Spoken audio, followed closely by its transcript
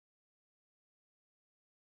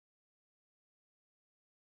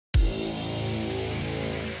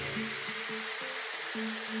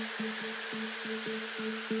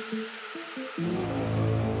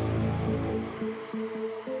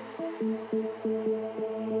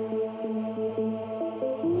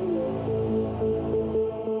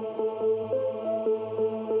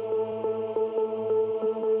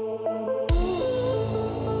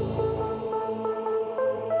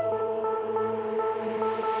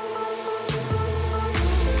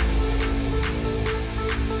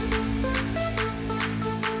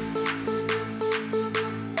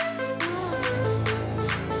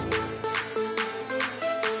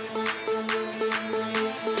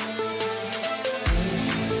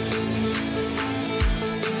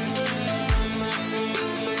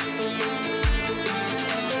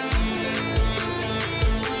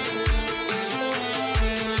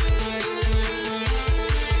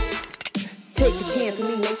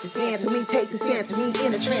make this dance with me, take this dance with me,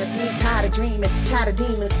 in a trance with me. Tired of dreaming, tired of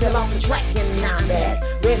demons, fell off the track and now I'm back.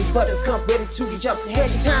 Ready for this comp, ready to get jumped. Had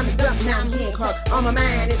your time is up, now I'm here in Clark. On my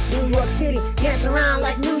mind, it's New York City, dancing around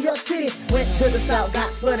like New York City. Went to the south, got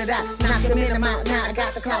flooded out, knocked them in the mouth. Now I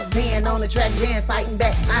got the clout, Zan on the track, Zan fighting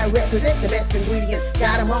back. I represent the best ingredient.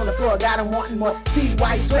 Got him on the floor, got him wanting more. See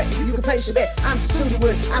why you sweat, you can place your bet. I'm suited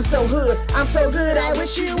with, I'm so hood, I'm so good, I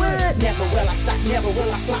wish you would. Never will I stop, never will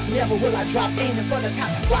I flop, never will I drop. Aiming for the top,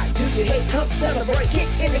 why do you hate? Come celebrate, kick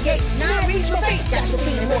in the gate, now reach my feet. Got your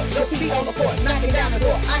feet more, your feet on the floor, knocking down the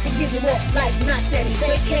door. I can give you more, life not steady.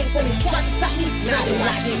 They came for me, tried to stop me, now they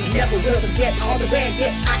watching me. Never will forget all the bad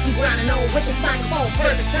yet. I keep grinding on with this microphone,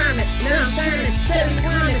 perfect timing. Now I'm shining, steadily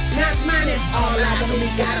climbing, now it's mining. All eyes on me,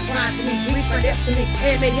 got a prize for me, reach my destiny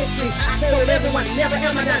and make history. I told everyone, never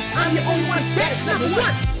am I done. I'm the only one that is number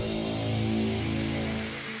one.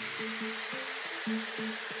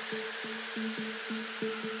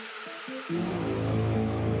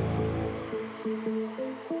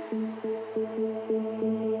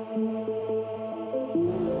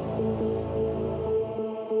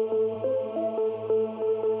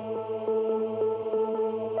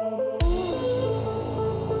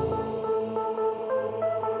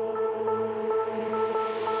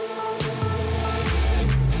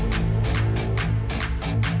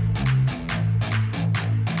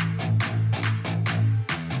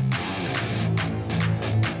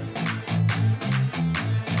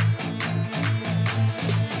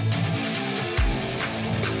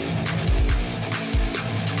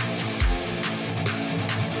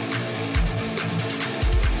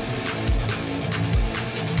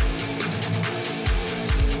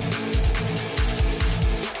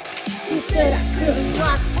 He said I couldn't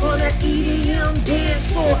rock on an EDM dance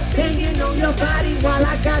floor, banging on your body while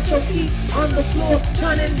I got your feet on the floor,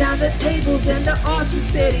 turning down the tables and the odds. Who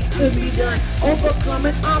said it could be done?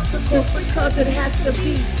 Overcoming obstacles because it has to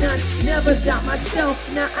be done. Never doubt myself,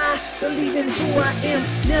 now I believe in who I am.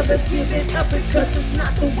 Never giving up because it's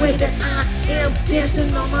not the way that I am.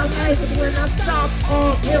 Dancing all my life is when I stop,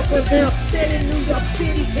 all hell prevail. Said in New York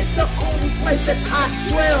City, it's the only place that I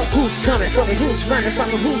dwell. Who's coming for me? Who's running from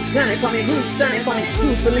me? Who's gunning for me? Who's stunning for me?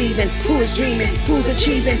 Who's believing? Who is dreaming? Who's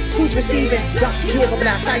achieving? Who's receiving? Don't give up, but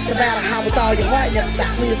I fight the battle. How with all your heart, never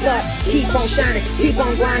stop when you start. Keep on shining, keep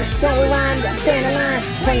on grinding. Don't rewind, gotta stand in line.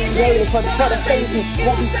 Praying daily for the to face me.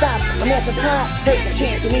 Won't be stopped, I'm at the top. Take a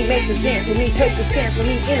chance with me, make this dance with me. Take this dance with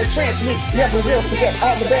me, in a trance with me. Never will forget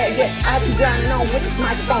all the bad yet. I keep grinding on with this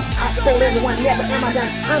microphone. I told everyone, never am I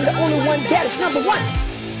done. I'm the only one that is number one.